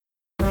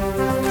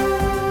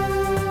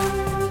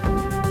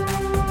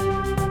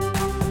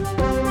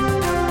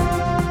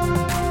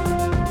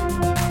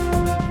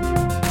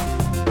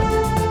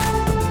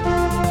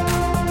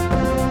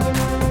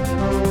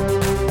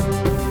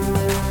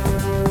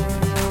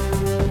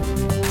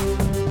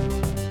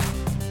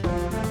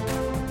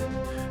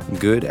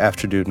Good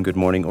afternoon, good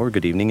morning, or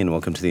good evening, and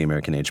welcome to the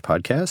American Age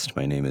podcast.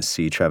 My name is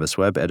C. Travis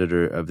Webb,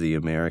 editor of the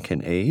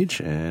American Age,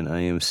 and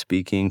I am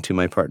speaking to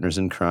my partners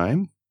in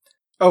crime.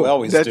 Oh,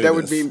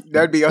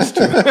 that'd be us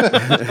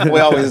too. We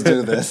always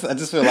do this. I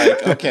just feel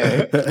like,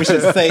 okay, we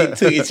should say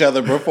to each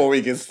other before we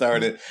get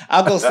started.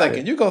 I'll go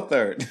second. You go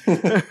third.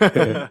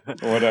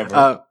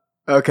 Whatever.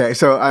 Okay,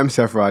 so I'm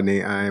Seth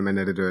Rodney. I'm an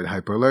editor at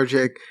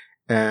Hyperallergic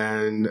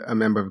and a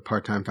member of the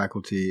part-time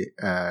faculty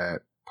at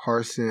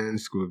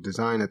Parsons School of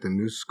Design at the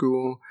New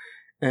School.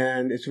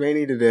 And it's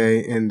rainy today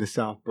in the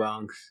South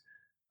Bronx,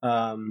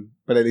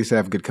 but at least I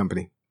have good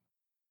company.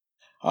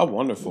 Oh,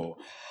 wonderful.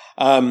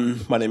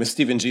 My name is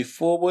Stephen G.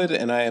 Fullwood,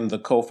 and I am the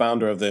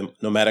co-founder of the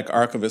Nomadic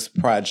Archivist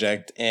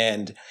Project.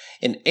 And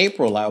in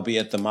April, I'll be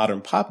at the Modern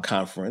Pop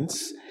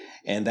Conference,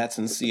 and that's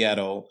in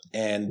Seattle.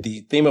 And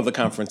the theme of the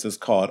conference is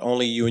called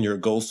Only You and Your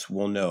Ghost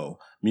Will Know,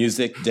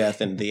 Music,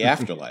 Death, and the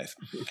Afterlife.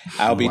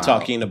 I'll be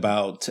talking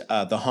about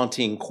the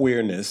haunting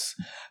queerness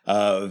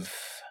of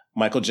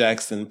Michael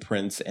Jackson,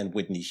 Prince, and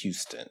Whitney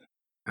Houston.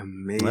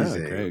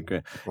 Amazing.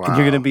 Great. Wow. And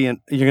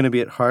you're gonna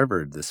be at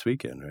Harvard this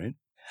weekend, right?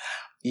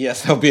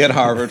 Yes, I'll be at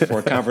Harvard for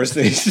a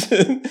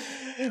conversation.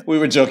 We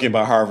were joking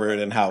about Harvard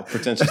and how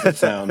pretentious it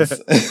sounds.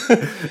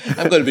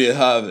 I'm going to be at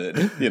Harvard.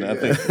 I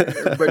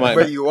think.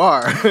 But you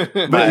are.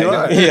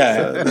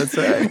 Yeah, that's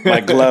right.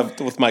 My glove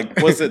with my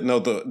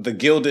the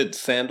gilded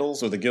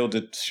sandals or the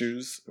gilded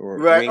shoes or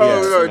right?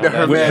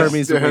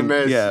 wingers, The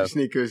Hermes yeah.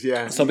 sneakers.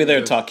 Yeah. So I'll be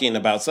there talking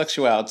about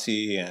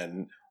sexuality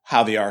and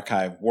how the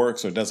archive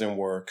works or doesn't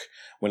work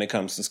when it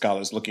comes to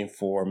scholars looking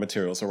for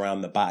materials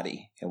around the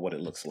body and what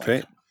it looks like.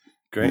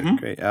 Great.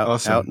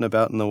 Out and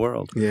about in the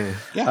world.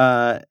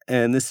 Yeah.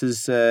 And this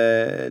is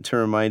to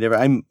remind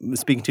everyone, I'm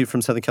speaking to you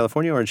from Southern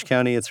California, Orange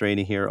County. It's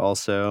rainy here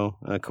also,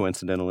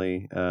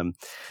 coincidentally. And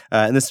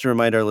this is to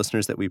remind our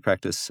listeners that we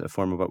practice a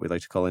form of what we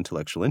like to call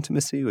intellectual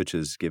intimacy, which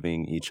is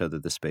giving each other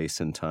the space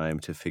and time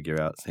to figure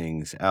out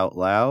things out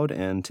loud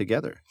and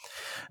together.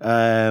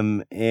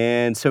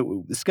 And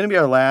so this is going to be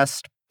our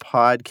last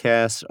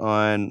podcast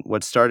on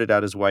what started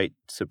out as White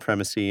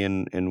Supremacy,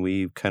 and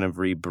we kind of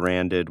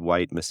rebranded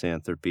White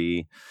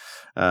Misanthropy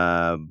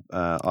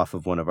off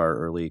of one of our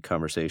early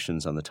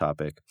conversations on the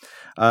topic.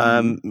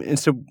 And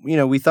so,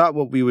 we thought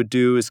what we would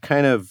do is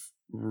kind of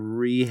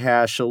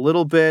rehash a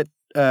little bit,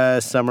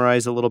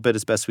 summarize a little bit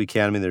as best we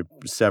can. I mean, there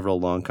are several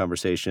long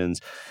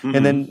conversations.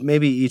 And then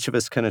maybe each of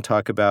us kind of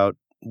talk about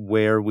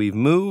where we've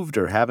moved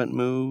or haven't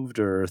moved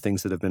or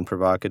things that have been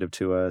provocative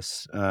to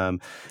us.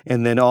 And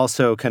then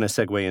also kind of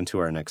segue into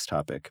our next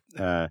topic.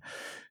 We've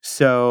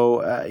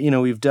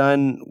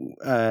done,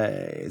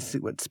 it's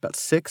about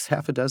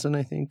half a dozen,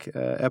 I think,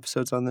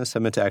 episodes on this. I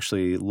meant to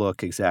actually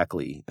look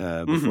exactly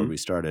before we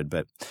started.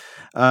 But,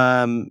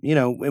 and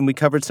we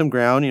covered some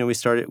ground.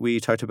 We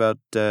talked about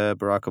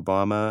Barack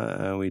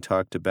Obama. We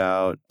talked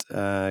about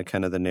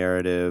kind of the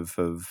narrative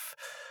of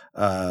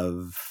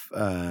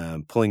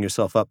pulling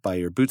yourself up by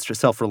your bootstraps,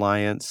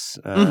 self-reliance,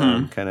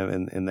 kind of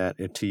in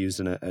that, to use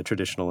a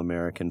traditional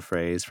American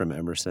phrase from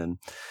Emerson.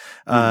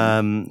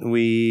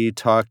 We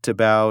talked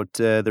about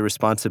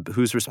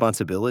whose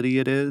responsibility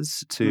it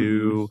is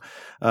to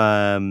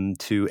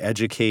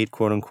educate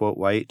quote unquote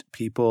white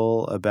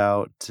people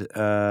about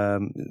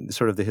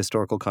sort of the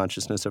historical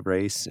consciousness of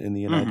race in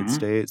the United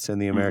States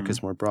and the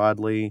Americas more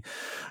broadly.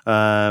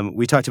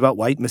 We talked about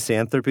white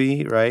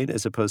misanthropy, right,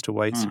 as opposed to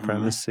white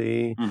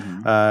supremacy.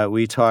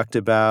 We talked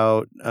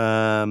about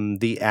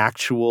the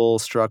actual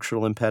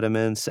structural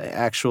impediments.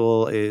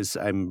 Actual is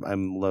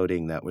I'm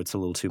loading that. It's a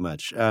little too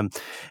much.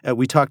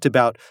 We talked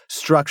about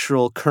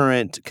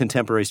current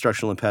contemporary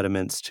structural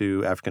impediments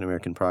to African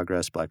American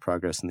progress, Black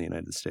progress in the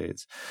United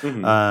States.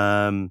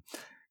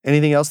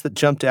 Anything else that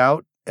jumped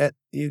out at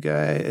you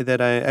guys?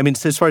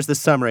 So as far as the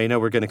summary, I know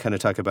we're going to kind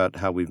of talk about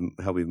how we've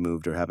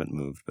moved or haven't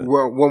moved. But.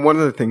 Well, one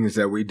of the things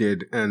that we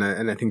did, and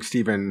I think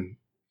Stephen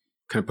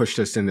kind of pushed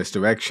us in this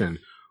direction,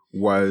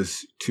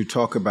 was to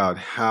talk about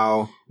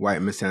how white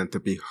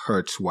misanthropy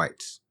hurts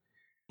whites.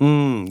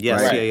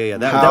 Yes, right? Yeah.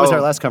 That was our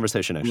last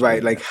conversation, actually.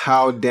 Right, like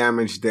how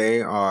damaged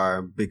they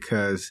are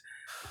because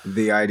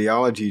the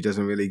ideology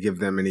doesn't really give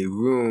them any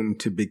room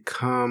to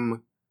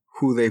become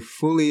who they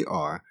fully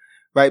are,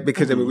 right?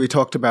 Because we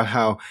talked about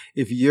how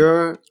if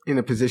you're in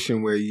a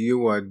position where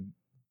you are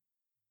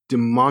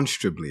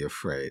demonstrably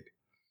afraid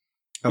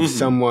of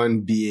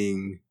someone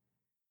being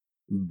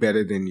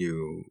better than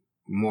you,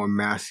 more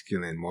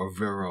masculine, more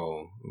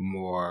virile,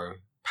 more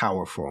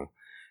powerful,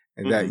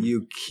 and that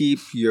you keep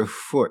your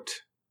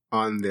foot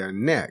on their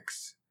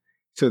necks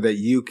so that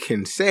you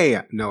can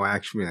say, no,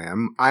 actually,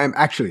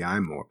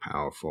 I'm more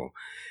powerful.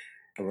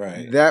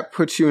 Right. That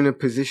puts you in a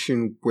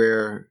position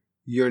where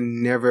you're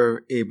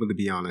never able to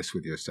be honest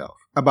with yourself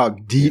about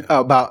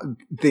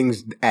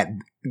things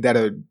that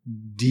are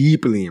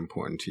deeply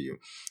important to you.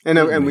 And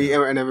I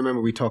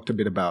remember we talked a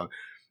bit about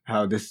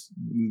how this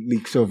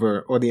leaks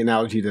over, or the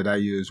analogy that I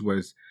used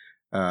was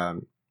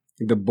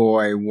the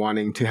boy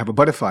wanting to have a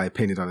butterfly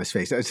painted on his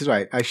face. This is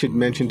right. I should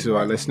mention to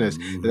our listeners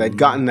that I'd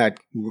gotten that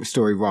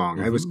story wrong.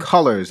 It was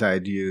colors I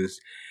had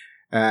used.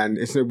 And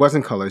it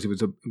wasn't colors. It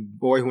was a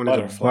boy who wanted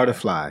a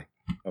butterfly.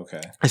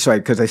 Okay. That's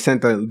right, because I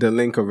sent the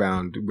link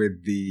around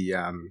with the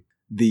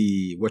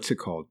what's it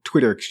called?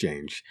 Twitter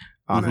exchange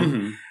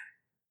on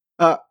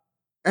it.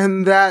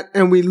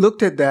 And we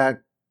looked at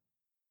that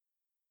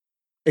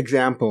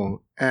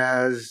example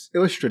as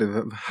illustrative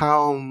of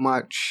how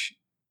much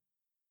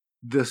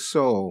the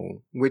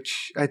soul,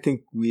 which I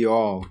think we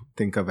all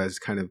think of as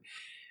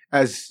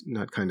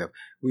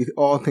we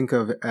all think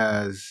of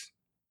as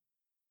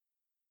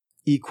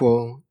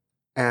equal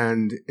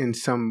and in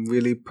some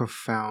really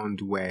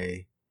profound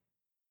way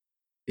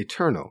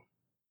eternal,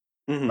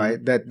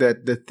 right? That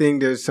the thing,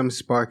 there's some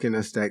spark in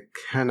us that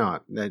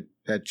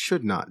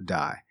should not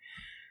die,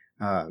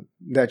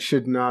 that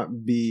should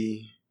not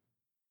be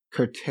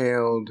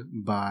curtailed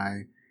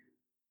by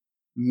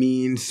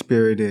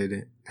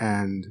mean-spirited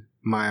and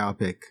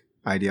myopic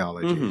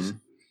ideologies.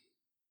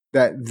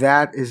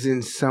 That is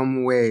in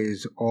some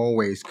ways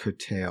always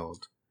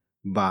curtailed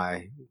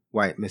by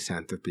white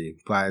misanthropy,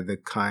 by the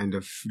kind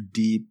of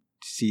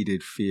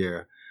deep-seated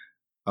fear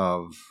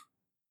of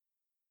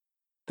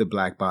the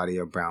black body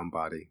or brown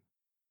body.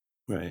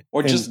 Right.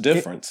 Or just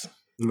difference.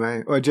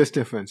 Right. Or just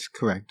difference.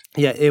 Correct.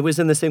 Yeah. It was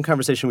in the same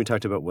conversation we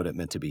talked about what it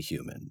meant to be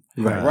human.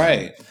 Right.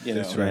 Right.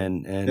 That's right.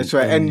 And that's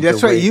right. And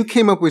that's right. You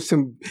came up with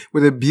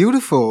a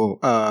beautiful,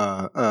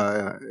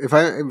 if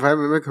I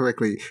remember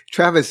correctly,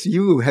 Travis,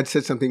 you had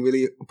said something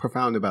really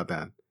profound about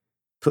that.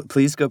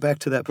 Please go back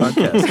to that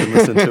podcast and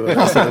listen to it.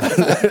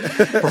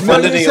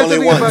 Profundity only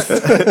once.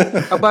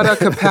 About our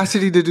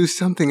capacity to do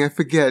something. I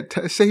forget.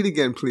 Say it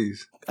again,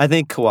 please. I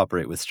think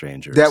cooperate with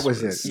strangers. That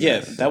was it. Yeah,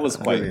 that was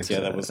quite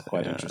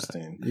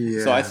interesting.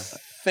 Yeah. So I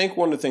think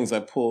one of the things I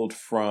pulled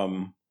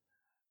from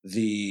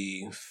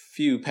the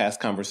few past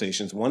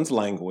conversations, one's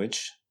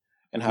language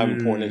and how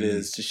important it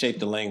is to shape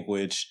the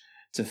language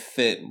to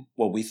fit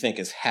what we think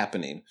is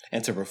happening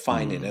and to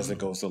refine it as it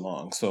goes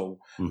along. So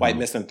white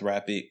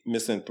misanthropy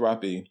was a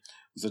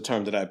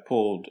term that I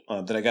pulled,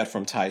 that I got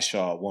from Ty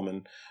Shaw, a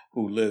woman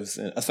who lives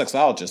a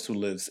sexologist who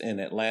lives in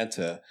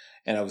Atlanta.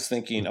 And I was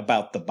thinking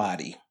about the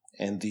body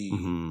and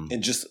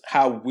and just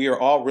how we're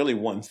all really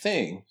one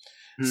thing.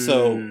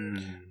 So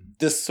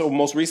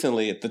most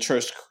recently at the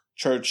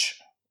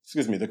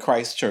the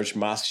Christchurch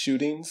mosque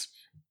shootings,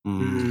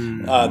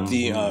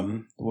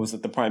 the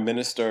Prime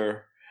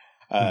Minister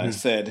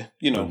said,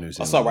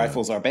 assault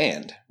rifles are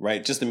banned,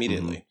 right? Just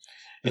immediately.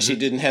 And she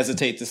didn't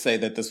hesitate to say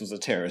that this was a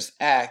terrorist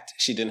act.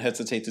 She didn't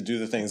hesitate to do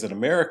the things that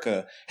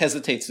America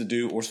hesitates to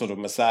do or sort of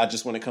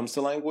massages when it comes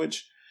to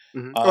language.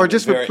 Or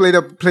just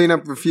plain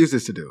up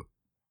refuses to do.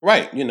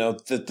 Right.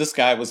 That this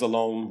guy was a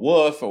lone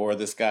wolf or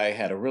this guy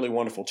had a really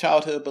wonderful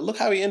childhood, but look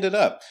how he ended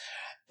up.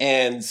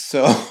 And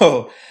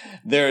so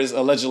there's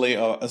allegedly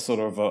a sort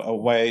of a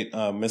white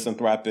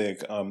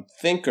misanthropic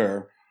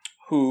thinker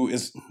who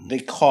they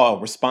call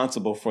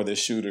responsible for the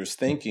shooter's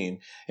thinking.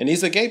 And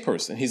he's a gay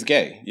person. He's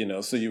gay,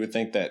 so you would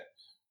think that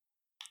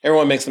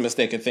everyone makes a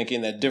mistake of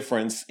thinking that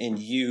difference in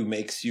you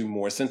makes you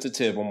more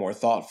sensitive or more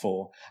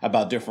thoughtful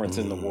about difference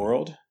in the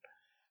world.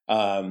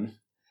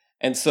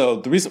 And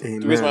so the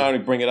reason why I want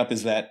to bring it up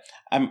is that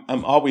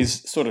I'm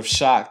always sort of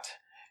shocked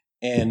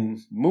and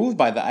moved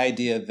by the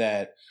idea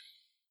that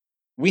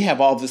we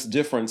have all this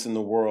difference in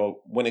the world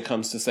when it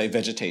comes to, say,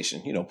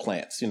 vegetation,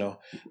 plants,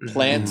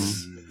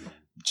 plants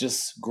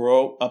just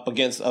grow up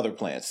against other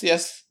plants.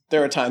 Yes,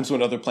 there are times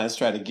when other plants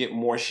try to get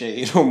more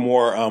shade or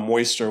more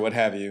moisture, what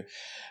have you.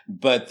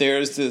 But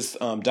there's this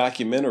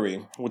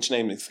documentary, which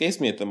name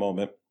escapes me at the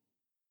moment,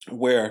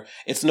 where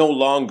it's no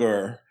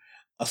longer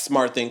a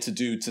smart thing to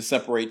do to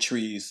separate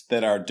trees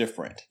that are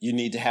different. You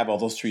need to have all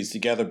those trees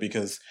together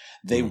because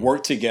they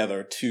work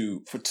together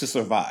to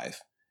survive.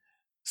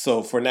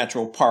 So for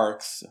natural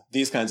parks,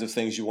 these kinds of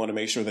things, you want to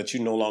make sure that you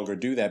no longer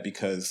do that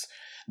because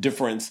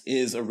difference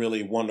is a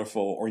really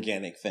wonderful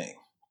organic thing.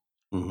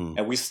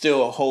 And we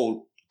still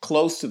hold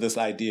close to this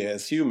idea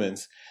as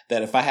humans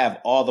that if I have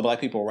all the black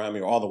people around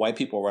me or all the white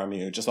people around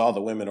me or just all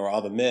the women or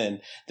all the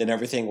men, then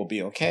everything will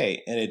be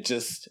okay. And it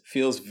just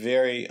feels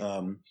very,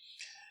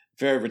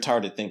 very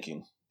retarded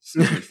thinking.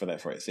 Excuse me for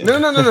that phrase. Yeah. No.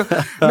 No,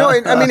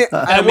 I mean,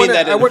 I mean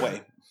that in a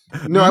way.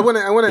 No, I want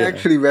to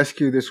actually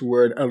rescue this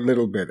word a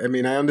little bit. I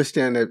mean, I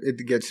understand that it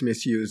gets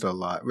misused a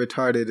lot.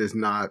 Retarded is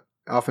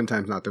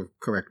oftentimes not the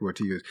correct word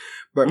to use,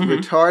 but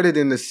retarded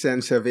in the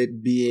sense of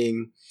it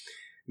being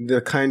the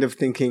kind of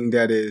thinking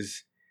that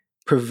is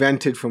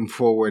prevented from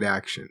forward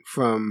action,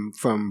 from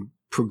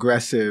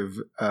progressive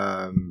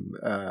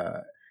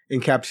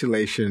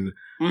encapsulation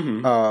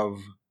of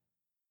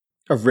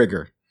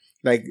rigor.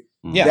 Like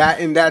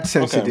that, in that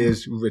sense, it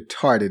is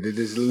retarded. It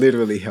is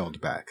literally held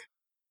back.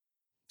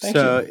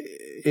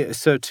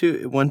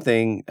 One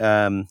thing,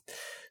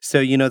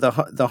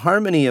 the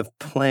harmony of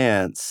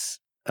plants,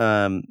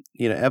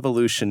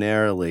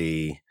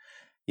 evolutionarily,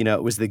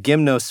 it was the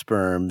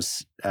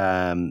gymnosperms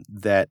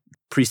that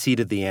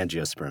preceded the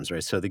angiosperms,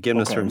 right? So the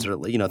gymnosperms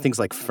are, things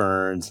like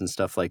ferns and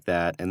stuff like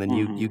that. And then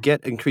you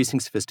get increasing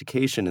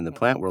sophistication in the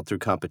plant world through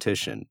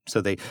competition.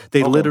 So they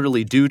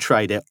literally do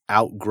try to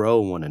outgrow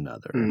one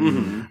another.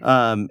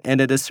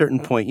 And at a certain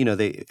point,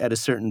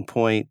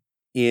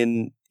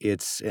 in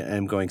its,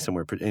 I'm going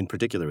somewhere in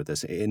particular with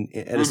this,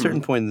 at a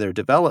certain point in their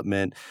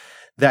development,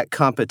 that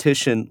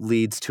competition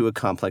leads to a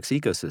complex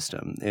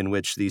ecosystem in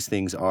which these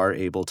things are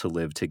able to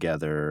live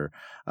together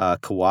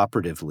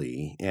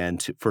cooperatively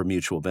and for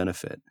mutual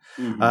benefit.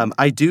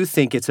 I do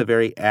think it's a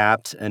very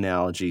apt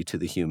analogy to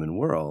the human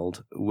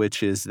world,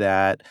 which is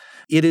that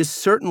it is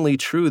certainly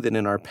true that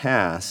in our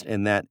past,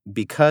 and that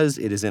because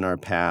it is in our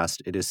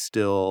past, it is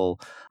still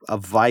a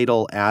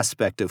vital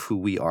aspect of who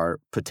we are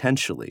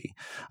potentially.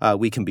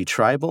 We can be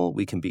tribal,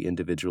 we can be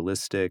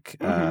individualistic,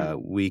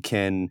 we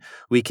can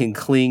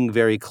cling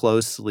very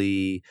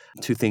closely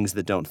to things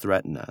that don't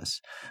threaten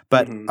us.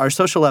 But our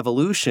social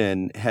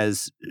evolution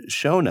has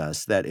shown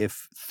us that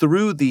if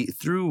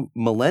through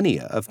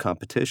millennia of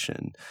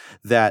competition,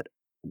 that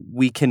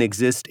we can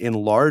exist in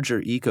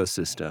larger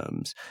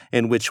ecosystems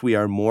in which we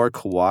are more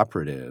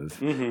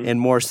cooperative and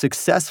more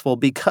successful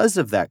because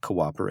of that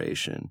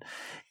cooperation.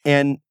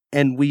 And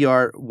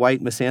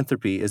white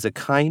misanthropy is a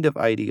kind of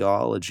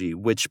ideology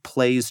which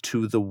plays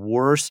to the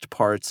worst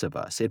parts of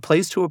us. It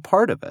plays to a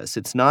part of us.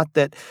 It's not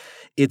that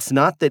it's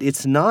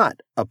not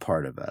a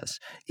part of us.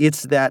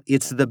 It's that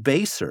it's the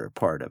baser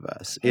part of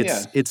us.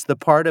 It's the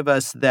part of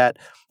us that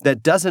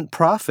doesn't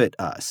profit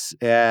us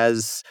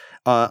as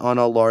on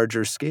a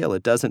larger scale.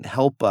 It doesn't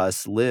help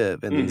us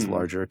live in these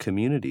larger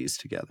communities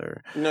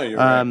together. No, you're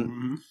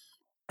right.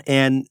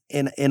 And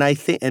I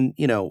think,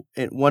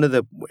 one of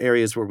the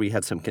areas where we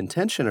had some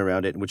contention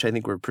around it, which I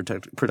think were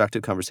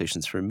productive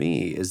conversations for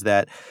me, is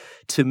that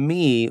to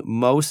me,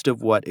 most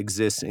of what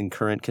exists in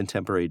current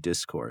contemporary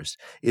discourse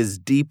is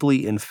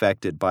deeply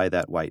infected by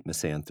that white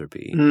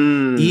misanthropy,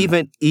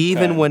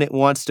 even when it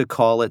wants to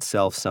call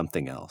itself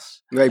something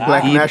else. Like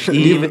black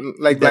nationalism.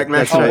 Black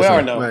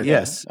nationalism. Oh, right.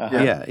 Yes.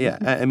 Yeah.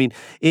 I mean,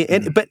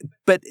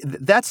 but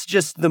that's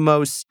just the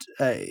most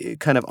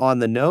kind of on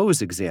the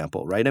nose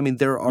example, right? I mean,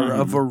 there are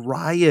a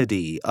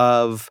variety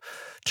of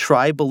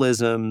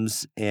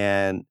tribalisms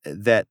and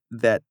that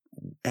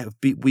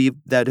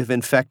have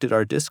infected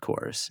our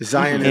discourse.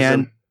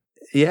 Zionism.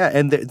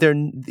 And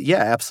they're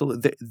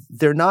absolutely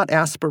they're not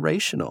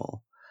aspirational.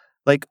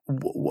 Like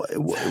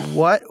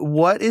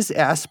what is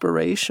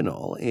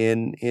aspirational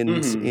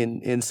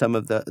in some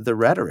of the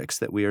rhetorics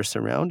that we are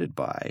surrounded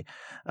by?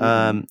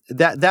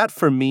 That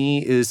for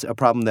me is a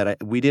problem that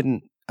we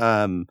didn't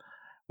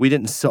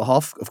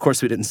solve. Of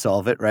course, we didn't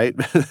solve it, right?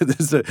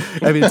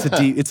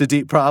 It's a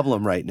deep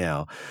problem right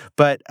now.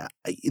 But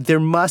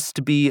there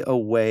must be a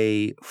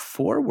way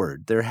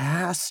forward. There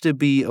has to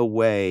be a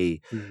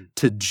way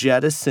to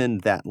jettison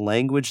that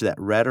language, that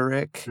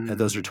rhetoric,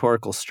 those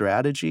rhetorical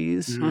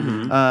strategies.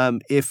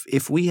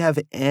 If we have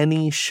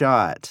any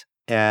shot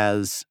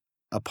as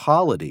a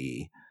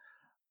polity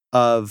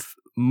of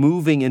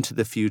moving into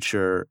the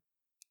future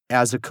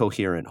as a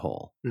coherent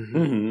whole.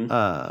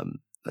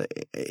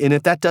 And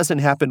if that doesn't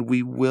happen,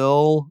 we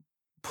will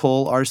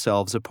pull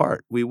ourselves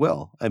apart. We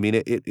will. I mean,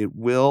 it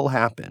will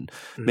happen.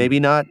 Maybe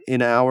not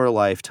in our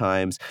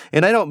lifetimes.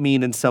 And I don't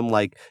mean in some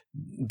like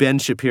Ben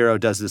Shapiro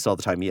does this all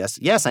the time.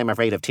 Yes, I'm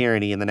afraid of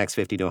tyranny in the next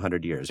 50 to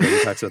 100 years. Right?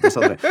 He talks about this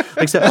all the time.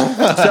 Like, so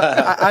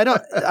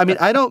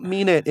I don't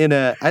mean it in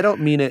a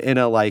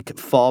like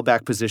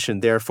fallback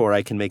position. Therefore,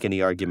 I can make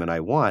any argument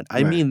I want.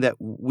 I mean that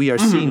we are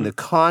seeing the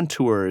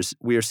contours.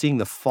 We are seeing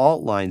the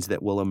fault lines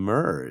that will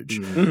emerge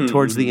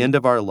towards the end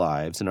of our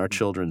lives and our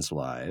children's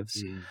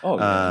lives.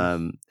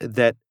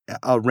 That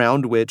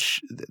around which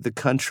the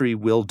country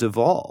will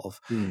devolve,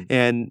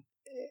 and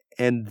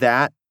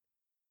that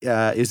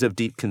is of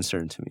deep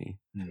concern to me.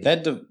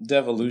 That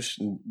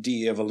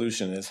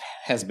de-evolution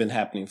has been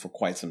happening for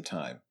quite some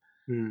time,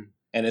 and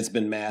it's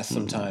been masked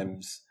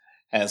sometimes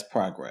as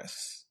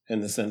progress,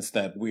 in the sense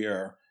that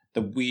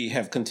we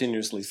have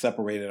continuously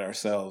separated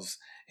ourselves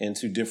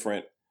into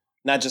different,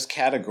 not just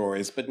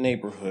categories, but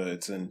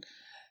neighborhoods,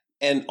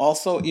 and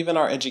also even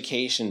our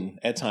education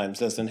at times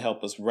doesn't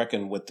help us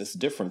reckon with this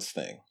difference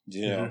thing,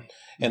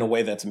 in a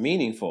way that's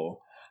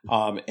meaningful.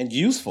 And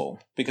useful,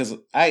 because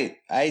I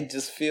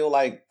just feel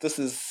like this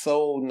is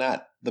so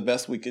not the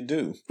best we could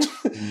do.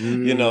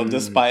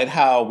 Despite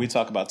how we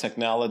talk about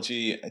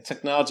technology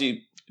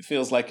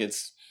feels like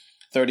it's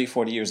 30,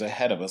 40 years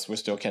ahead of us. We're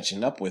still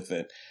catching up with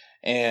it.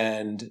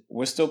 And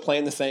we're still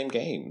playing the same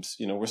games.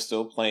 We're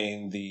still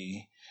playing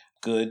the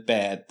good,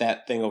 bad,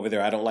 that thing over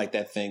there. I don't like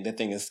that thing. That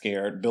thing is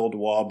scared. Build a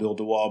wall, build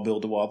a wall,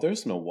 build a wall.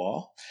 There's no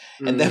wall.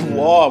 And that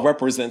wall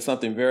represents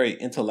something very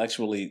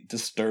intellectually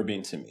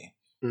disturbing to me.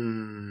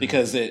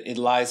 Because it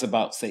lies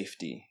about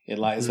safety. It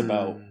lies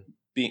about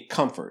being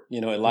comfort.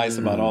 It lies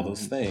about all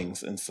those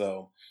things. And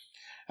so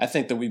I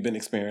think that we've been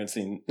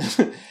experiencing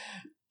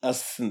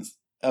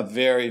a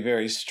very,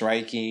 very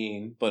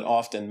striking, but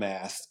often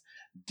masked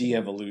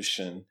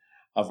de-evolution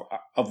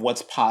of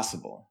what's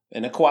possible.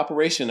 And the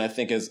cooperation, I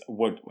think, is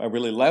what I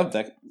really love,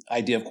 that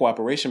idea of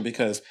cooperation,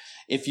 because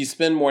if you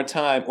spend more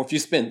time, or if you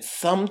spend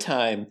some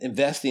time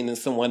investing in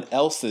someone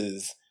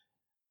else's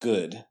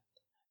good,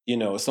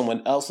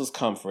 someone else's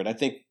comfort, I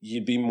think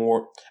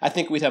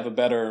we'd have a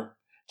better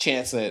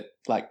chance at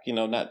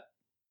not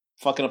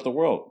fucking up the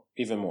world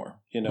even more,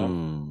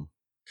 Mm.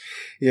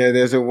 Yeah,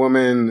 there's a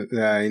woman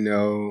that I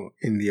know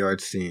in the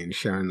art scene,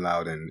 Sharon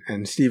Loudon,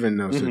 and Stephen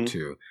knows her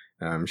too.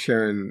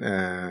 Sharon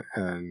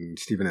and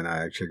Stephen and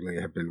I actually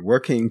have been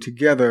working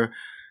together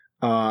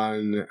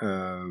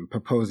on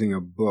proposing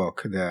a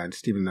book that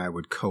Stephen and I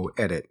would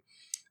co-edit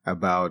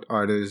about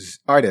artists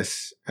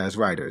as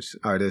writers,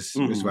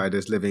 as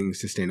writers living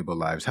sustainable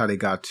lives, how they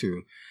got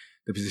to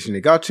the position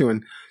they got to.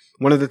 And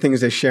one of the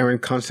things that Sharon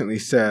constantly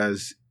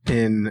says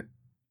in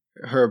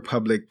her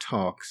public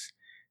talks,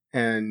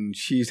 and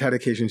she's had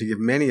occasion to give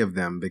many of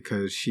them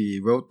because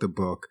she wrote the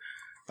book,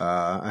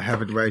 I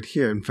have it right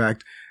here, in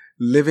fact,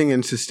 Living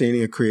and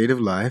Sustaining a Creative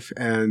Life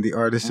and the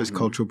Artist as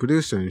Cultural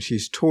Producer. And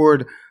she's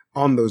toured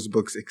on those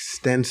books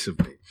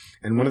extensively.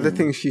 And one of the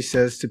things she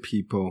says to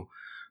people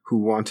who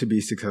want to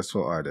be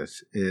successful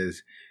artists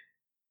is,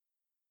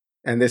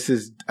 and this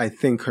is, I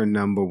think, her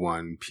number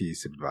one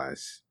piece of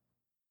advice,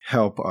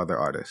 help other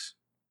artists.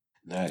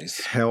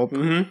 Nice. Help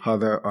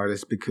other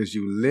artists, because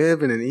you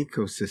live in an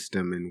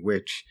ecosystem in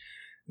which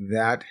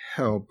that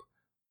help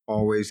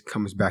always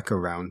comes back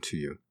around to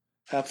you.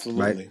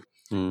 Absolutely. Right?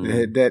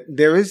 That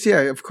there is,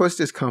 of course,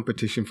 there's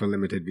competition for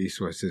limited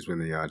resources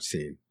within the art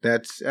scene.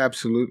 That's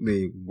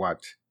absolutely what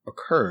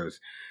occurs.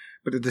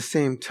 But at the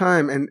same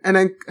time, and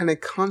I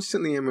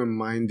constantly am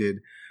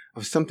reminded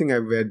of something I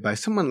read by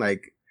someone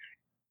like,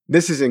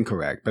 this is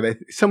incorrect, but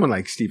someone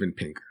like Steven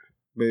Pinker.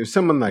 There's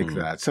someone like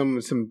that, some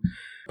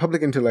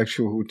public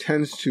intellectual who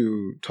tends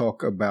to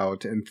talk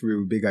about and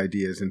through big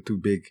ideas and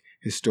through big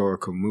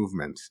historical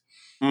movements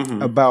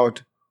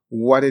about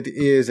what it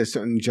is at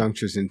certain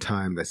junctures in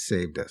time that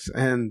saved us.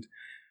 And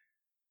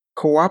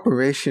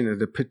cooperation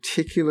at a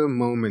particular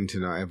moment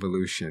in our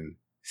evolution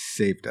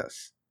saved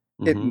us.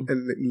 It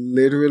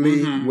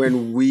literally,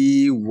 when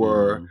we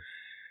were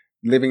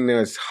living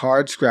those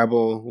hard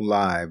scrabble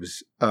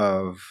lives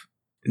of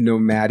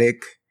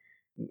nomadic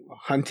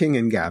hunting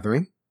and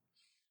gathering,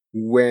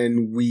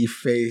 when we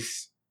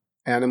face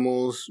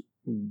animals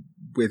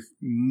with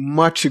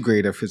much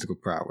greater physical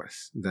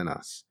prowess than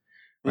us.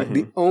 Right?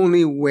 The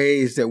only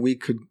ways that we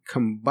could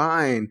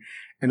combine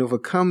and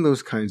overcome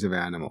those kinds of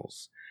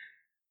animals,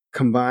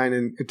 combine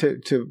and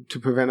to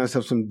prevent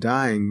ourselves from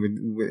dying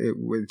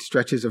with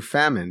stretches of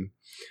famine,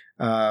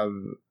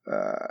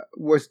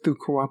 was through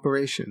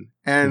cooperation.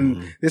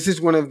 And this is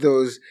one of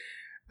those,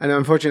 and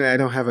unfortunately I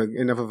don't have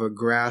enough of a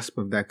grasp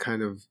of that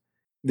kind of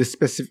the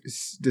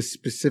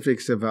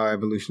specifics of our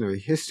evolutionary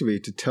history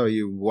to tell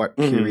you what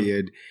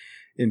period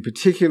in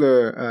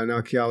particular an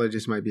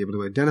archaeologist might be able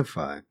to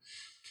identify.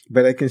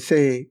 But I can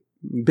say,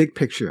 big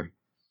picture,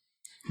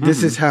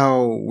 this is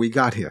how we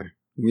got here.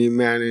 We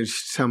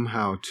managed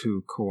somehow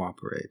to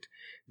cooperate,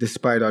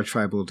 despite our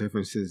tribal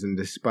differences and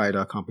despite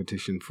our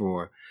competition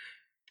for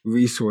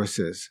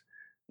resources.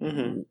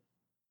 And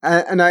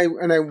I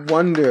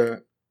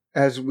wonder,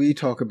 as we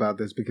talk about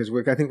this, because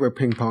I think we're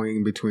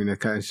ping-ponging between a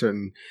kind of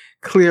certain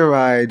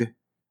clear-eyed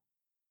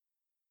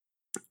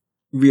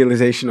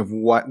realization of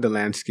what the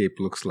landscape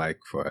looks like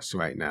for us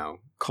right now,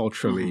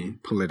 culturally,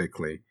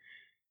 politically,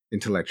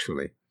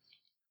 intellectually.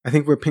 I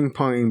think we're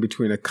ping-ponging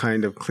between a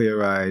kind of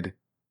clear-eyed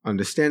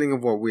understanding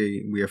of what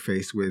we are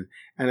faced with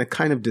and a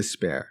kind of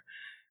despair.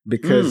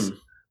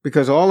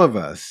 Because all of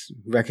us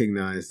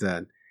recognize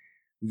that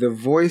the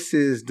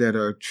voices that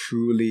are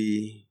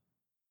truly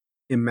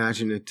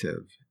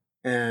imaginative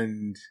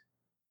and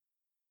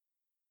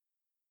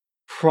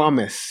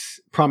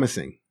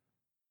promising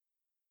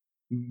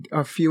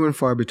are few and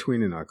far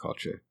between in our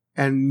culture.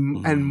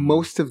 And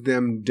most of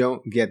them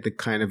don't get the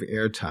kind of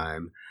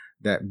airtime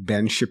that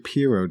Ben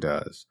Shapiro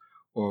does,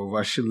 or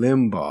Rush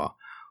Limbaugh,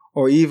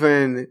 or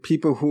even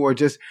people who are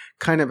just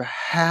kind of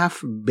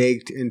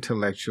half-baked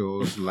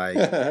intellectuals like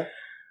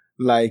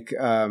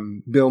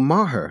Bill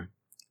Maher.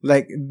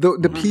 Like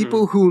the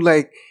people who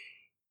like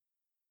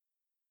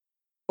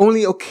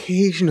only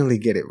occasionally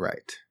get it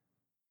right,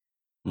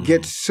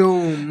 get so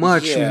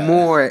much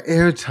more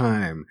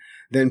airtime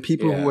than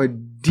people who are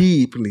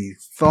deeply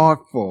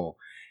thoughtful,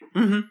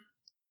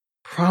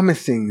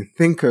 promising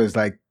thinkers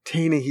like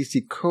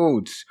Ta-Nehisi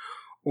Coates,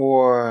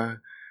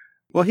 or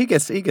well, he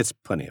gets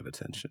plenty of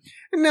attention.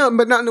 No,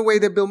 but not in the way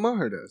that Bill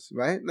Maher does,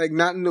 right? Like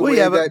not in the way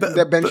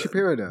that Ben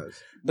Shapiro does.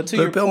 But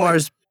Bill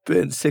Maher's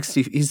been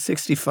 60. He's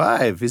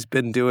 65. He's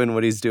been doing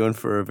what he's doing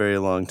for a very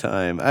long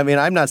time. I mean,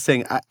 I'm not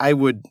saying I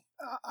would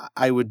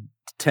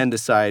tend to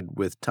side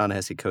with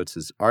Ta-Nehisi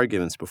Coates'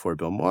 arguments before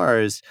Bill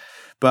Maher's,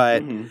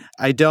 but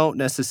I don't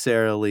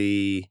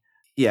necessarily.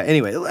 Yeah.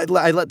 Anyway,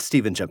 I let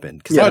Stephen jump in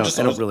because I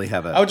don't really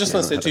have a. I was just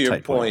going to say to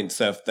your point,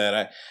 Seth,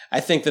 that I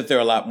think that there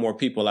are a lot more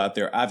people out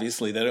there,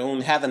 obviously, that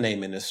don't have a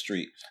name in the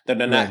street, that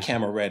are not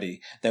camera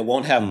ready, that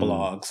won't have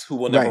blogs, who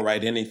will never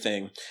write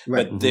anything,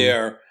 but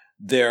they're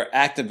their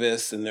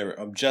activists and their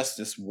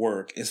justice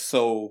work is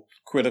so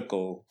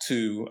critical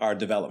to our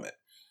development.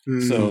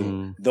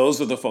 So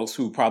those are the folks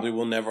who probably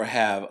will never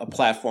have a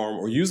platform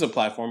or use a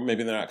platform.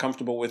 Maybe they're not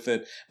comfortable with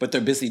it, but they're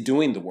busy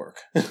doing the work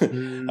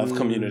of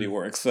community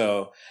work.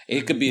 So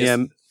it could be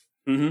the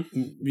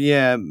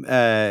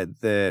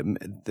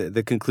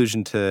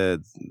conclusion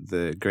to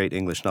the great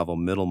English novel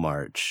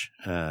Middlemarch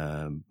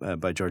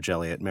by George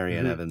Eliot,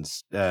 Marianne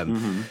Evans,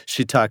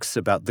 she talks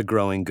about the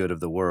growing good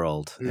of the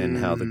world and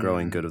how the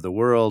growing good of the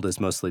world is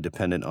mostly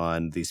dependent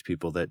on these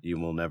people that you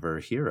will never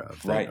hear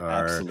of. Right,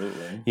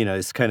 absolutely.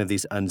 It's kind of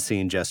these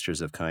unseen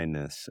gestures of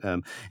kindness.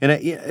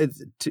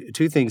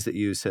 Two things that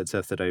you said,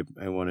 Seth, that I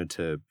wanted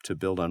to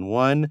build on.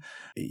 One,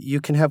 you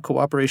can have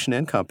cooperation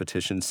and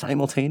competition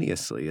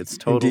simultaneously. It's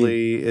totally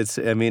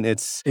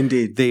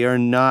Indeed. They are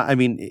not. I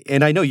mean,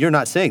 and I know you're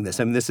not saying this.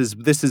 I mean, this is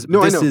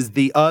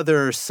the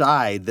other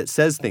side that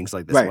says things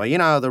like this. Right.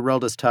 Well, the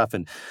world is tough,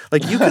 and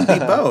like you can be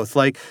both.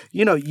 Like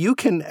you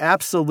can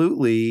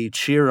absolutely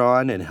cheer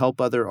on and help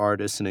other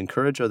artists and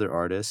encourage other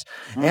artists,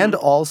 and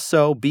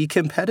also be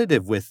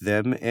competitive with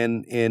them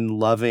in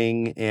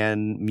loving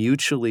and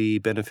mutually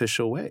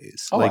beneficial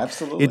ways. Oh,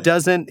 absolutely. It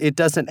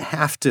doesn't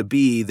have to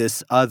be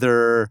this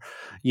other,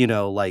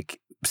 like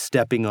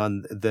stepping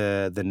on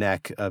the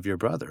neck of your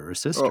brother or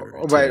sister.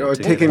 Or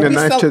taking the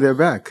knife to their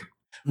back.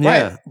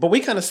 Yeah. Right. But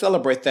we kind of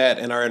celebrate that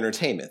in our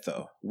entertainment,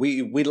 though.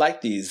 We like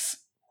these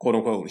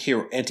quote-unquote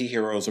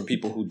anti-heroes or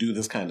people who do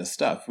this kind of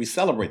stuff. We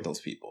celebrate those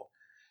people.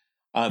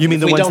 You mean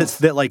the ones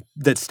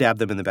that stab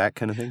them in the back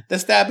kind of thing?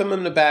 That stab them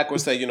in the back or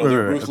say,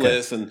 they're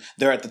ruthless and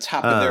they're at the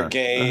top of their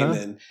game.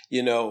 And,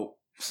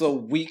 so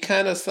we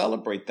kind of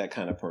celebrate that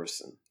kind of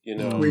person,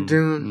 We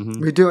do.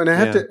 We do. And I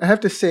have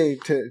to say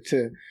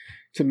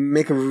to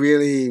make a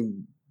really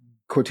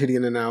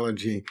quotidian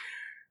analogy,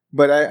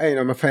 but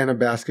I'm a fan of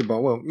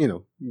basketball. Well,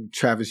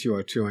 Travis, you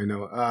are too, I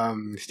know.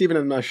 Stephen,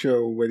 I'm not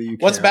sure whether you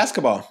care. What's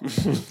basketball?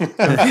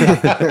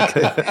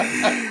 Okay.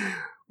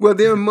 Well,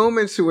 there are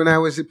moments when I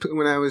was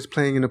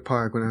playing in the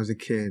park when I was a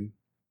kid,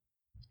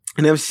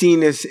 and I've seen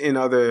this in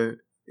other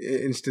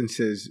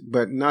instances,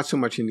 but not so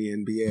much in the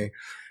NBA.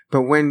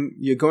 But when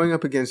you're going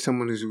up against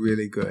someone who's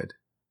really good,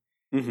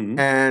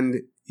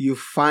 and you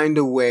find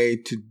a way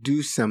to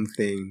do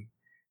something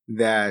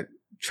that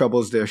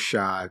troubles their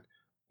shot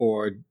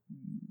or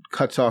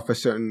cuts off a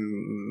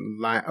certain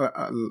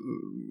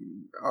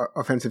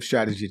offensive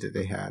strategy that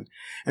they had.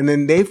 And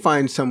then they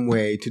find some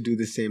way to do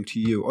the same to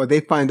you, or they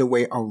find a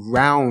way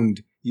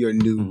around your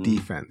new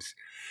defense.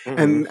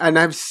 And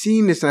I've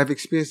seen this, and I've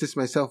experienced this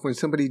myself when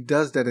somebody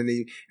does that and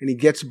he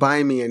gets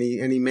by me and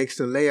he makes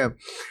the layup.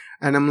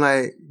 And I'm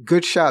like,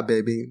 good shot,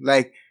 baby.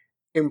 Like,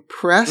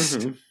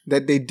 impressed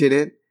that they did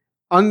it,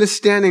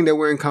 understanding that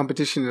we're in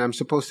competition and I'm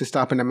supposed to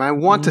stop him. And I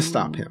want to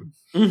stop him.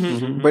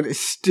 But it's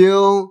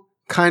still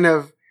kind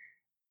of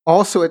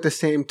also at the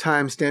same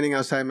time standing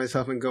outside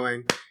myself and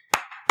going,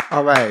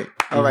 all right,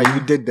 you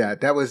did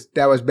that. That was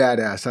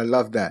badass. I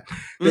love that.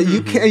 That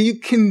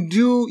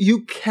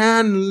you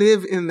can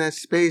live in that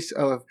space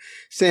of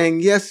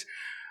saying, yes,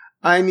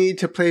 I need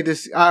to play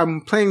this.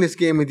 I'm playing this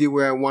game with you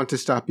where I want to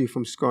stop you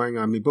from scoring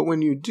on me. But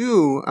when you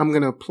do, I'm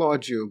going to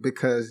applaud you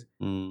because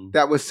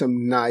that was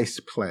some nice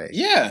play.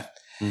 Yeah.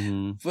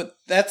 But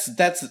that's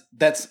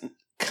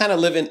kind of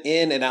living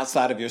in and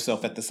outside of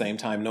yourself at the same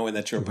time, knowing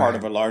that you're a part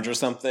of a larger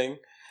something.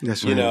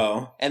 That's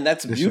right. And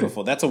that's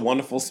beautiful. Right. That's a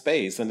wonderful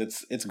space. And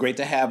it's great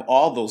to have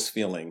all those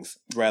feelings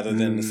rather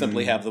than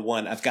simply have the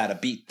one, I've got to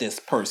beat this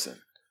person.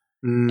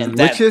 And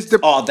that's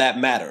all that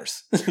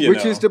matters.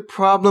 Which is the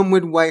problem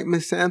with white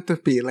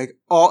misanthropy. Like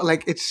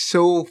it's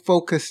so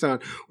focused on,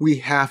 we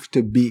have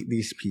to beat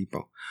these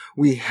people.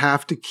 We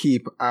have to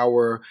keep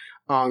our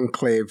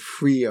enclave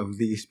free of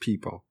these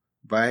people.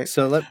 Right.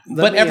 So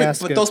but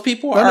those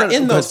people are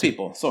in those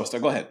people. So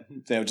go ahead.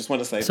 I just want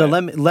to say. So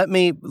let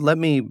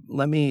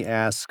me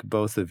ask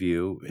both of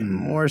you,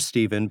 more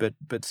Stephen,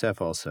 but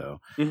Seth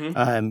also,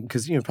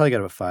 because probably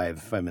got about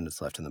five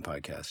minutes left in the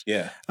podcast.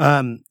 Yeah.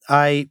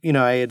 I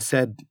had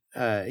said,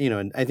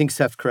 and I think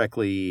Seth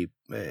correctly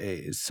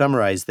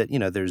summarized that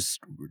there's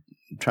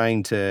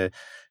trying to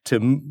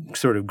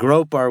sort of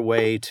grope our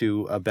way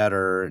to a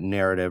better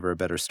narrative or a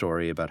better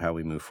story about how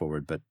we move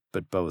forward, but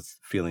both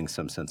feeling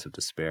some sense of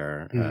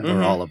despair,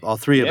 or all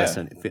three of us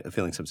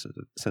feeling some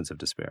sense of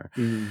despair.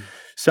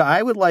 So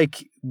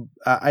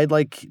I'd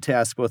like to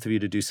ask both of you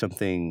to do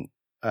something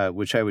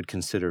which I would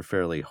consider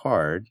fairly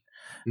hard,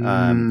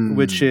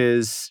 which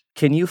is,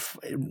 can you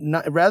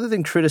rather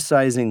than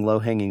criticizing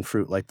low-hanging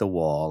fruit like the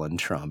wall and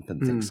Trump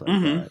and things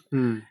like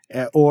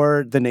that,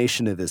 or the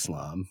Nation of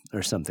Islam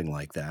or something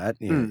like that,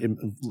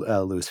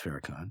 Louis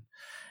Farrakhan,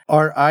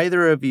 are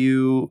either of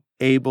you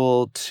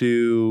able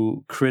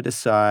to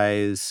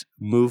criticize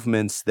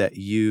movements that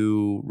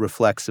you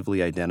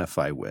reflexively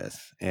identify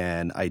with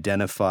and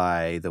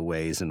identify the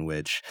ways in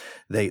which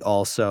they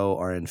also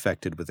are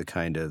infected with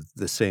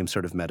the same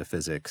sort of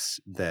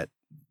metaphysics that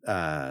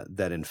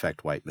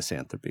infect white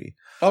misanthropy?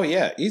 Oh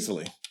yeah,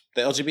 easily.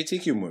 The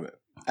LGBTQ movement.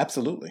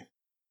 Absolutely.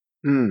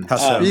 How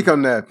so? Speak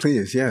on that,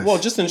 please. Yes. Well,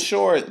 just in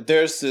short,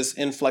 there's this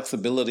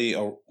inflexibility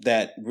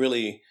that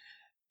really,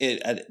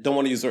 I don't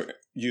want to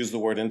use the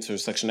word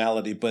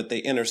intersectionality, but they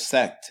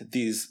intersect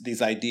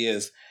these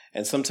ideas.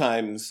 And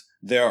sometimes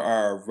there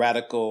are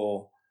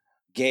radical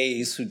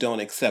gays who don't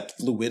accept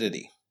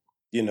fluidity.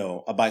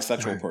 A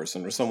bisexual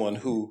person or someone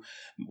who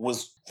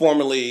was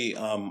formerly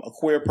a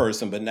queer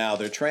person, but now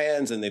they're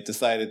trans and they've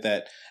decided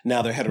that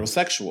now they're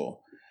heterosexual.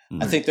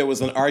 I think there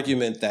was an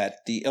argument that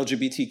the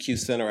LGBTQ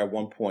Center at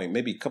one point,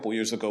 maybe a couple of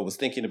years ago, was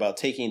thinking about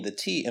taking the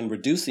T and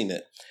reducing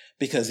it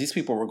because these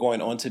people were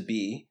going on to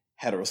be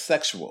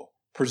heterosexual,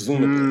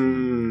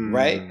 presumably,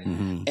 right?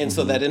 And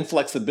so that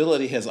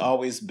inflexibility has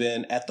always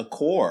been at the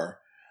core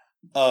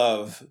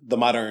of the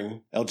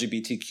modern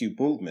LGBTQ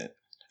movement.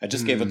 I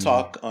just gave a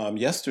talk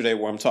yesterday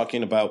where I'm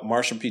talking about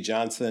Marsha P.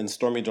 Johnson,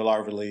 Stormy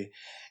DeLarvery,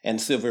 and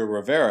Sylvia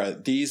Rivera.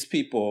 These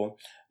people,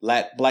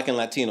 Black and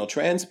Latino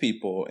trans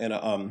people,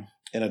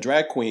 and a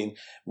drag queen,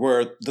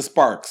 were the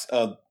sparks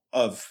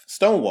of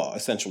Stonewall.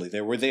 Essentially,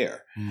 they were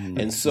there,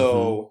 and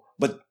so,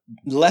 but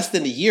less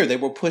than a year, they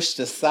were pushed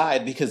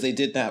aside because they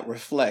did not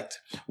reflect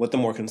what the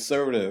more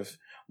conservative,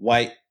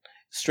 white,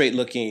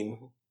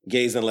 straight-looking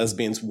gays and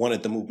lesbians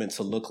wanted the movement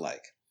to look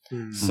like.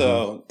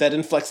 So that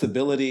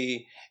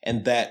inflexibility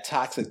and that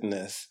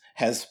toxicness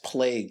has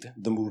plagued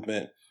the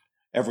movement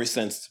ever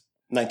since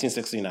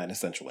 1969,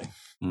 essentially.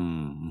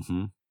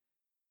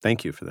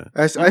 Thank you for that.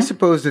 I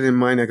suppose that in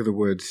my neck of the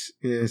woods,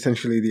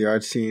 essentially the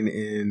art scene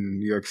in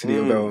New York City,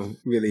 although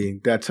really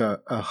that's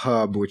a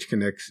hub which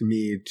connects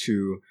me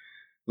to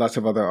lots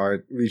of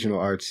other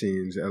regional art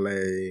scenes,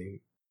 LA,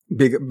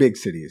 big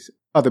cities,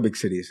 other big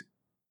cities.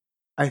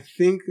 I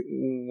think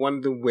one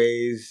of the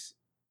ways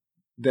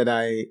that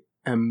I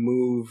am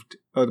moved,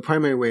 or the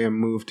primary way I'm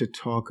moved to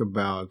talk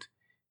about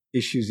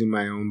issues in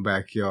my own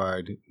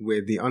backyard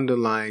with the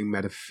underlying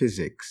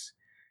metaphysics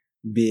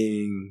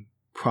being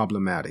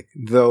problematic,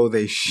 though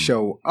they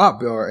show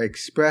up or are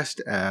expressed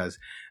as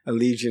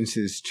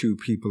allegiances to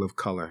people of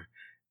color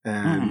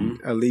and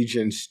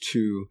allegiance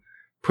to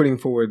putting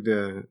forward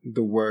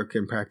the work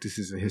and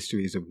practices and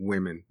histories of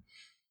women.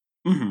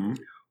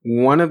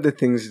 One of the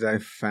things that I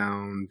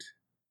found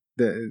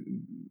that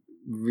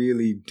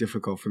really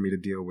difficult for me to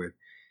deal with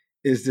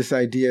is this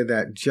idea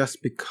that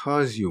just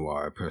because you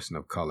are a person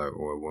of color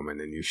or a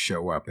woman and you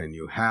show up and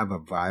you have a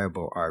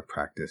viable art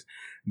practice,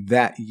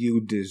 that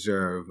you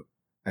deserve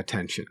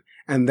attention,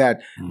 and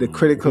that the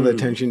critical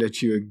attention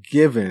that you're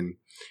given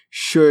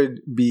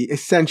should be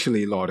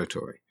essentially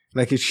laudatory.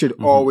 Like it should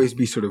always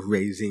be sort of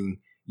raising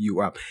you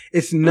up.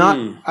 It's not,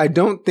 I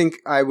don't think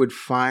I would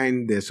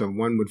find this, or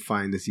one would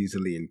find this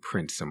easily in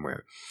print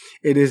somewhere.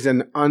 It is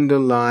an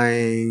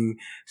underlying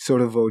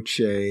sort of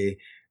voce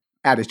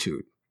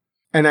attitude.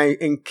 And I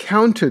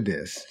encounter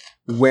this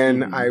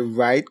when I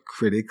write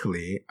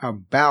critically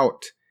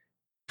about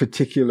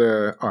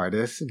particular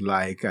artists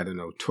like, I don't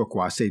know,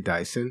 Turquoise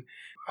Dyson,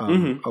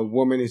 a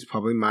woman who's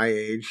probably my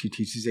age. She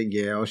teaches at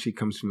Yale. She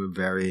comes from a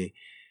very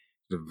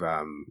sort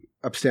of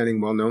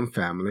upstanding, well-known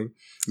family,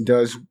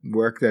 does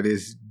work that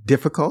is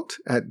difficult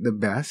at the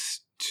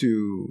best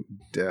to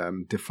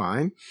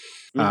define.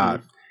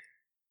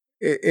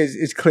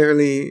 Is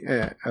clearly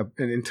an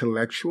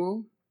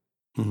intellectual,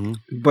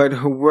 but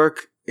her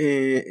work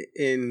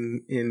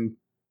in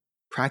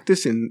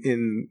practice,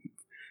 in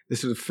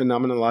this sort of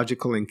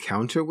phenomenological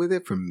encounter with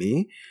it, for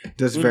me,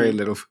 does very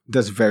little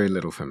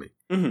for me.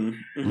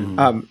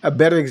 A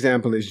better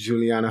example is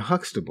Juliana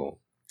Huxtable.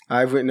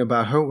 I've written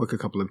about her work a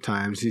couple of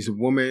times. She's a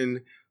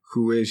woman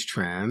who is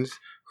trans,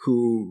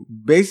 who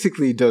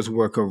basically does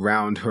work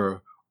around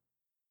her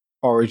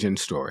origin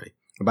story,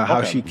 about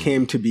how she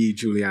came to be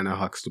Juliana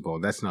Huxtable.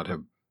 That's not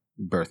her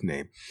birth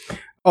name.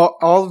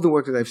 All of the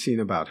work that I've seen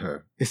about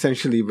her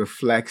essentially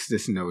reflects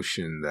this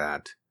notion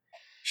that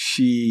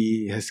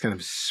she has kind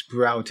of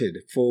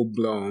sprouted full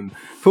bloom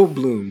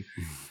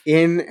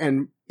in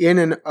and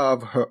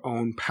of her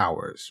own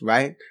powers,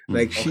 right?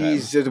 Like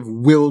she's sort of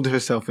willed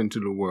herself into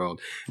the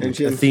world, and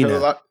she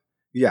Athena.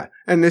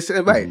 And this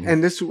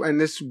and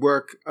this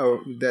work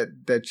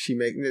that she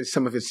makes,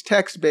 some of it's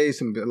text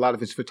based, and a lot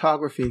of it's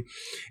photography,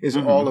 is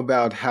all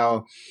about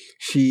how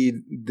she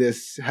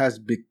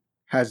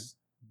has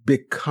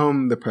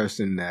become the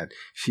person that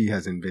she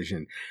has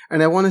envisioned.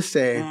 And I want to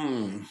say,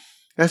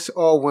 that's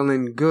all well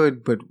and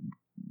good, but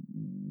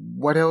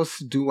what else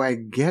do I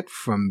get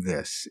from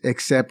this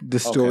except the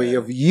story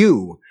of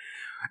you?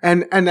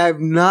 And I've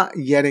not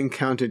yet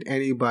encountered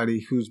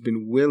anybody who's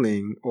been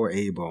willing or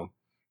able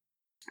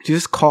to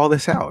just call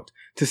this out,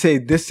 to say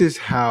this is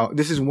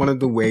one of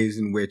the ways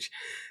in which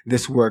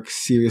this work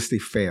seriously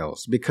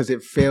fails, because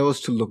it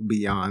fails to look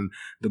beyond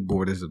the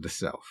borders of the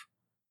self.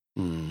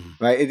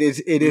 Right? It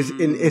is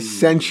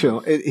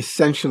essentially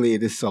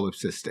it is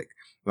solipsistic.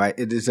 Right?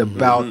 It is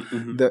about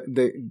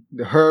the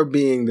her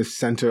being the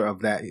center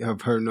of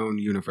her known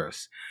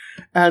universe.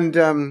 And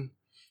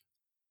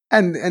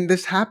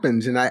this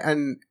happens,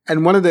 and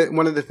one of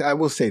the I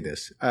will say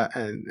this,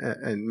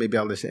 and maybe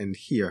I'll just end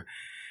here.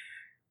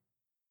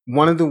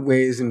 one of the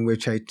ways in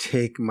which I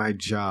take my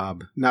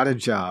job, not a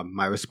job,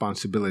 my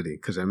responsibility,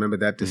 because I remember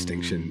that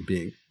distinction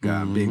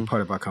being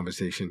part of our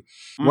conversation.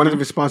 One of the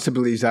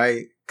responsibilities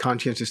I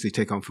conscientiously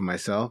take on for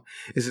myself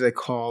is that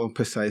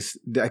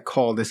I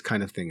call this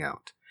kind of thing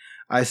out.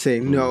 I say,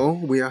 no,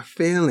 we are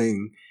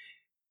failing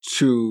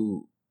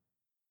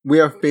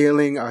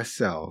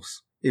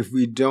ourselves if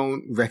we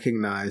don't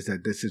recognize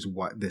that this is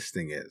what this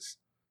thing is,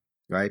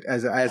 right?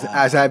 As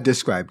I've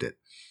described it.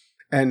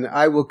 And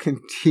I will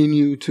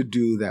continue to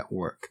do that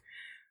work.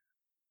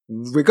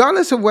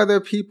 Regardless of whether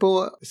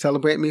people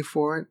celebrate me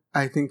for it,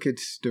 I think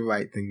it's the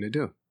right thing to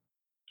do.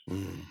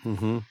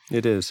 Mm-hmm.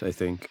 It is, I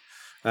think.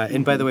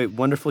 And by the way,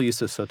 wonderful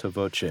use of sotto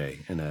voce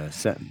in a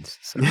sentence.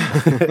 So.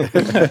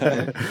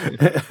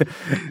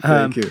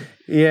 Thank you.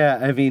 Yeah,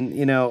 I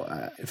mean,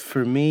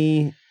 for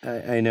me,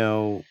 I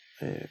know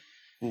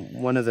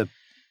one of the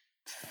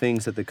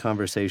things that the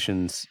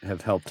conversations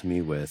have helped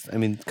me with, I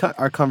mean,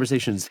 our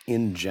conversations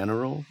in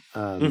general,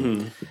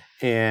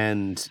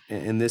 and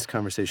in this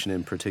conversation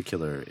in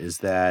particular, is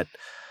that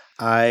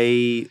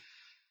I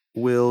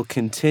will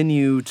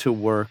continue to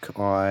work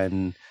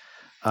on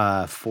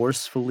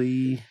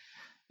forcefully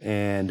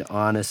and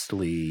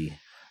honestly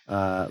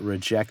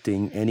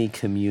rejecting any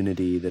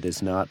community that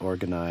is not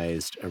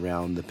organized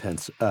around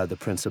the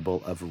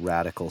principle of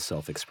radical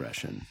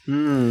self-expression.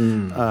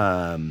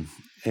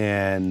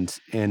 And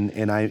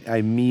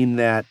I mean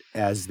that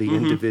as the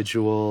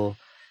individual,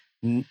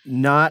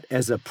 not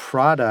as a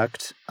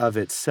product of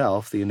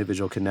itself. The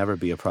individual can never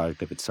be a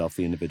product of itself.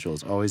 The individual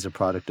is always a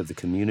product of the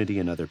community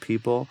and other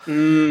people.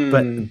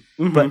 But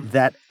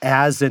that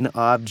as an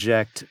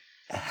object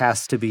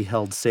has to be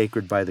held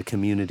sacred by the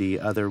community.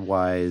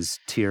 Otherwise,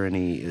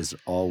 tyranny is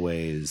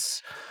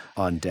always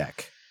on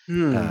deck.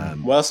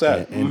 Well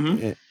said.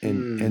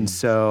 And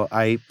so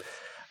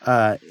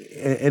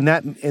and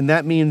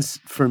that means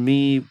for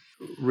me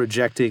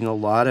rejecting a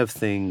lot of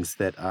things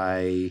that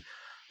I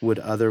would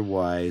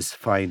otherwise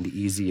find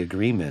easy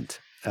agreement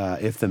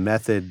if the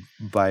method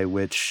by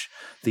which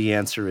the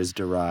answer is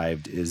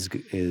derived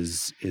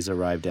is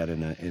arrived at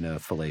in a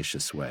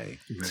fallacious way.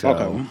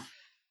 So,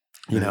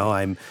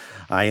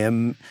 I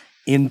am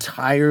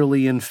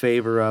entirely in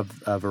favor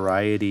of a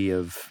variety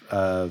of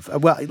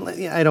well,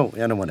 I don't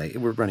want to.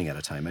 We're running out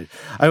of time.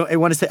 I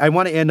want to say I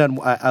want to end on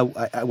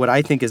what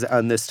I think is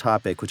on this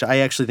topic, which I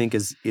actually think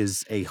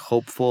is a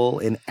hopeful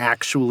and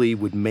actually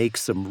would make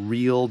some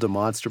real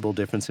demonstrable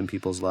difference in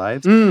people's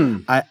lives.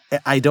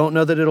 I don't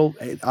know that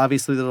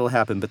it'll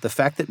happen, but the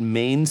fact that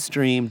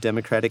mainstream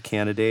Democratic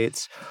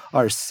candidates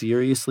are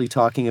seriously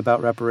talking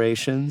about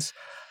reparations.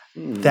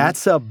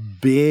 That's a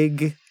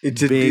big deal.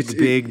 It's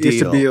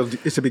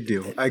a big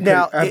deal. I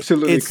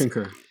absolutely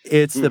concur.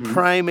 It's the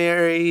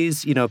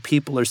primaries,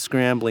 people are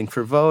scrambling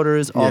for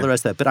voters, all the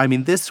rest of that. But I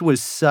mean, this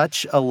was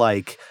such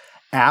a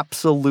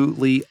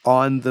absolutely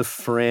on the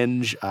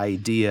fringe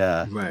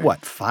idea. Right.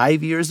 What,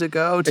 5 years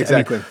ago?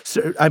 Exactly.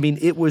 I mean,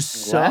 it was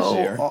so. Last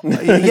year.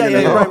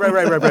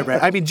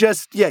 Right. I mean,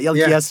 just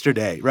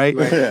yesterday, right?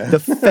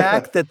 The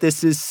fact that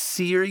this is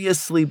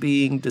seriously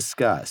being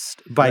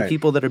discussed by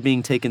people that are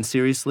being taken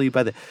seriously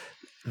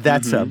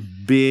that's a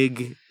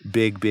big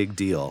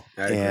deal,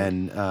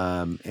 and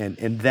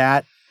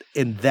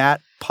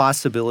that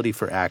possibility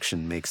for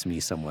action makes me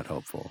somewhat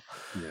hopeful.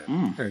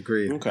 Yeah, I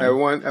agree. Okay. I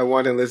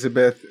want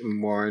Elizabeth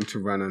Warren to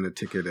run on the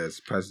ticket as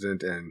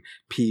president, and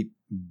Pete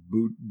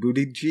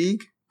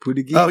Buttigieg.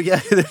 Oh yeah,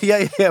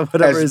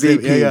 whatever his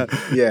name. Yeah,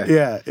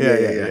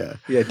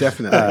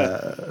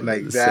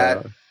 definitely.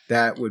 That.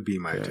 That would be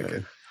my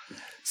ticket.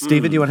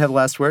 Stephen, do you want to have the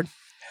last word?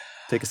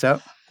 Take us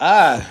out.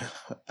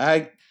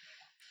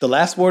 The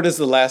last word is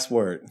the last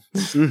word. I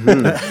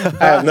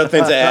have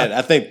nothing to add.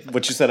 I think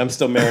what you said, I'm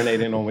still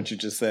marinating on what you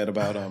just said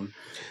about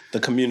the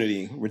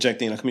community,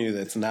 rejecting a community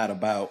that's not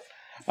about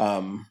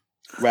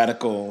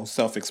radical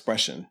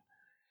self-expression.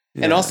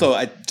 Yeah. And also,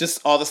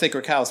 all the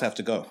sacred cows have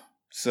to go.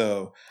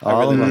 So I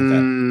really like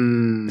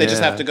that. They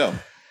just have to go.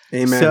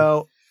 Amen.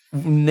 So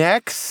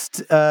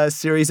next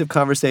series of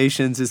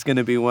conversations is going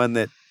to be one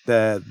that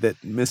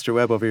Mr.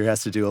 Webb over here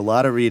has to do a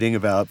lot of reading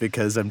about,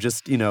 because I'm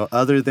just,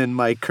 other than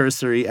my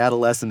cursory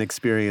adolescent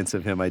experience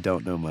of him, I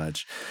don't know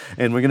much.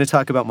 And we're going to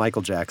talk about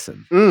Michael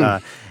Jackson.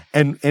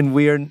 And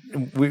we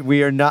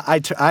are not.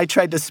 I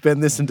tried to spin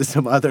this into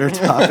some other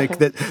topic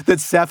that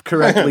Seth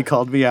correctly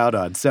called me out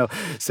on. So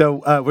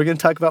we're going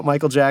to talk about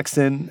Michael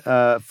Jackson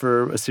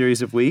for a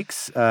series of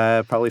weeks,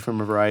 probably from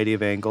a variety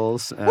of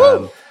angles.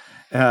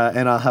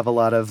 And I'll have a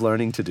lot of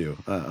learning to do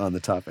on the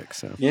topic.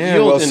 So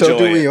so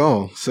do we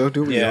all.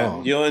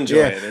 You'll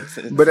enjoy it.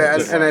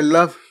 I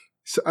love.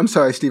 So, I'm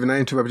sorry, Stephen, I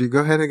interrupted you.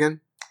 Go ahead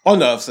again. Oh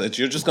no,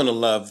 you're just going to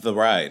love the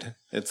ride.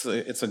 It's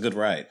a good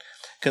ride,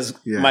 because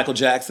Michael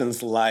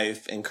Jackson's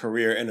life and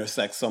career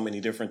intersect so many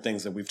different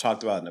things that we've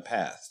talked about in the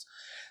past.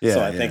 Yeah,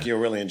 so I think you'll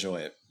really enjoy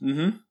it.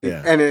 Mm-hmm.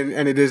 Yeah, and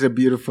it is a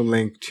beautiful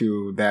link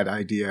to that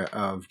idea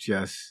of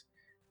just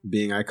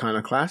being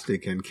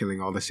iconoclastic and killing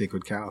all the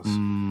sacred cows. Yeah.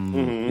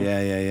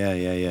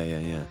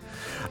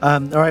 All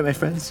right, my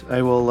friends.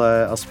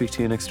 I'll speak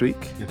to you next week.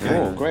 Okay.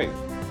 Oh, great.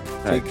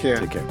 Take care.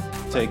 Take care.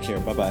 Take care.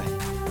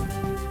 Bye-bye.